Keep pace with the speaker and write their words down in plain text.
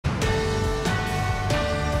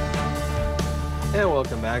And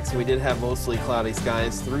welcome back. So we did have mostly cloudy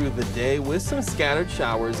skies through the day with some scattered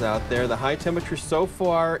showers out there. The high temperature so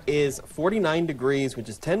far is 49 degrees, which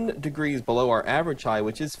is 10 degrees below our average high,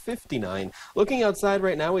 which is 59. Looking outside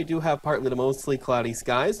right now, we do have partly to mostly cloudy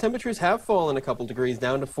skies. Temperatures have fallen a couple degrees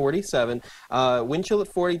down to 47. Wind chill at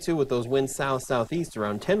 42 with those winds south-southeast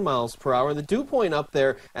around 10 miles per hour. The dew point up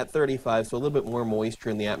there at 35, so a little bit more moisture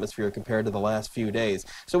in the atmosphere compared to the last few days.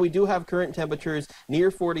 So we do have current temperatures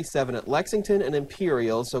near 47 at Lexington and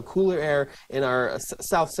Imperial, so cooler air in our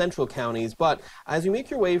south central counties. But as you make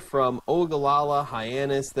your way from Ogallala,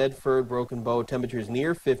 Hyannis, Thedford, Broken Bow, temperatures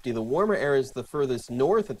near 50. The warmer air is the furthest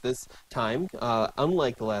north at this time,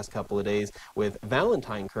 unlike the last couple of days, with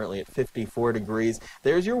Valentine currently at 54 degrees.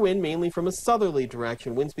 There's your wind, mainly from a southerly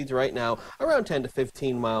direction. Wind speeds right now around 10 to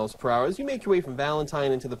 15 miles per hour. As you make your way from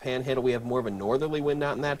Valentine into the Panhandle, we have more of a northerly wind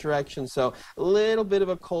out in that direction, so a little bit of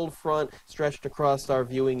a cold front stretched across our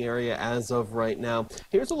viewing area as of right now.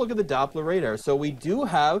 Here's a look at the Doppler radar. So we do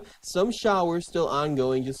have some showers still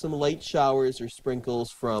ongoing, just some light showers or sprinkles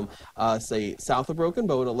from, say, south of Broken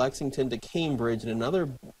Bow to Lexington to Cambridge, and another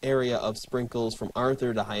area of sprinkles from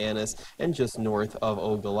Arthur to Hyannis and just north of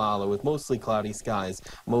Ogallala, with mostly cloudy skies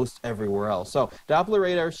most everywhere else. So Doppler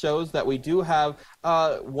radar shows that we do have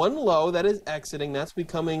one low that is exiting. That's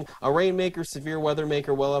becoming a rainmaker, severe weather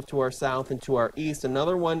maker well up to our south and to our east.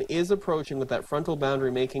 Another one is approaching with that frontal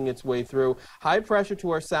boundary making its way through. High pressure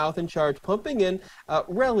to our south in charge, pumping in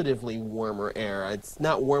relatively warmer air. It's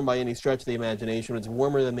not warm by any stretch of the imagination. It's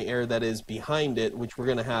warmer than the air that is behind it, which we're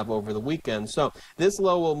going to have over the weekend. So this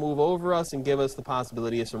low will move over us and give us the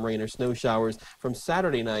possibility of some rain or snow showers from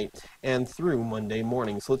Saturday night and through Monday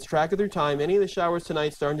morning. So let's track it through time. Any of the showers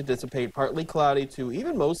tonight starting to dissipate, partly cloudy to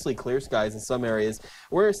even mostly clear skies in some areas.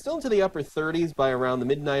 We're still into the upper 30s by around the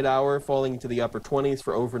midnight hour, falling into the upper 20s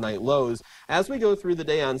for overnight lows. As we go through the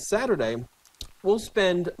day on Saturday, we'll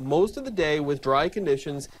spend most of the day with dry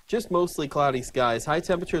conditions, just mostly cloudy skies. High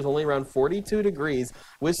temperatures only around 42 degrees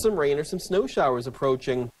with some rain or some snow showers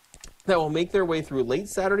approaching that will make their way through late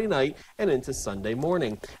Saturday night and into Sunday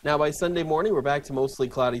morning. Now by Sunday morning, we're back to mostly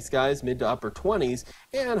cloudy skies, mid to upper 20s,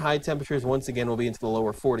 and high temperatures once again will be into the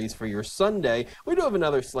lower 40s for your Sunday. We do have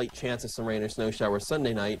another slight chance of some rain or snow showers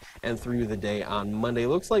Sunday night and through the day on Monday.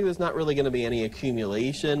 Looks like there's not really going to be any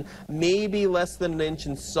accumulation, maybe less than an inch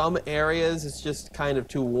in some areas. It's just kind of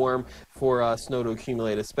too warm for snow to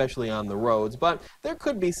accumulate, especially on the roads, but there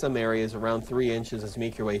could be some areas around 3 inches as you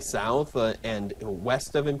make your way south and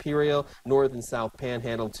west of Imperial, north and south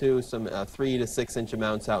Panhandle too, some 3 to 6 inch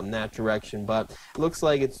amounts out in that direction, but it looks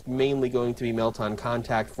like it's mainly going to be melt on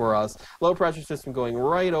contact for us. Low pressure system going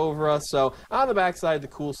right over us, so on the backside, the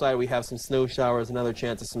cool side, we have some snow showers, another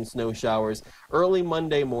chance of some snow showers early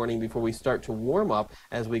Monday morning before we start to warm up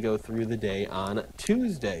as we go through the day on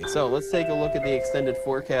Tuesday. So let's take a look at the extended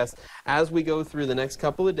forecast as we go through the next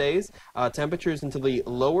couple of days. Temperatures into the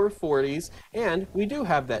lower 40s, and we do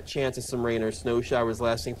have that chance of some rain or snow showers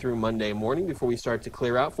lasting through Monday morning before we start to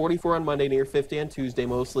clear out. 44 on Monday, near 50 on Tuesday,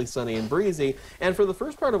 mostly sunny and breezy. And for the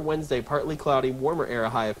first part of Wednesday, partly cloudy, warmer air, a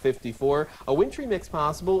high of 54. A wintry mix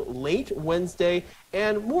possible late Wednesday,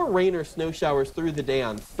 and more rain or snow showers through the day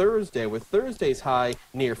on Thursday, with Thursday's high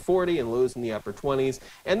near 40 and lows in the upper 20s,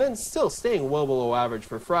 and then still staying well below average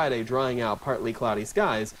for Friday, drying out partly cloudy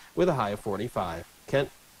skies with a high of 45. Kent?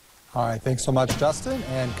 All right, thanks so much, Justin.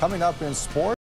 And coming up in sports,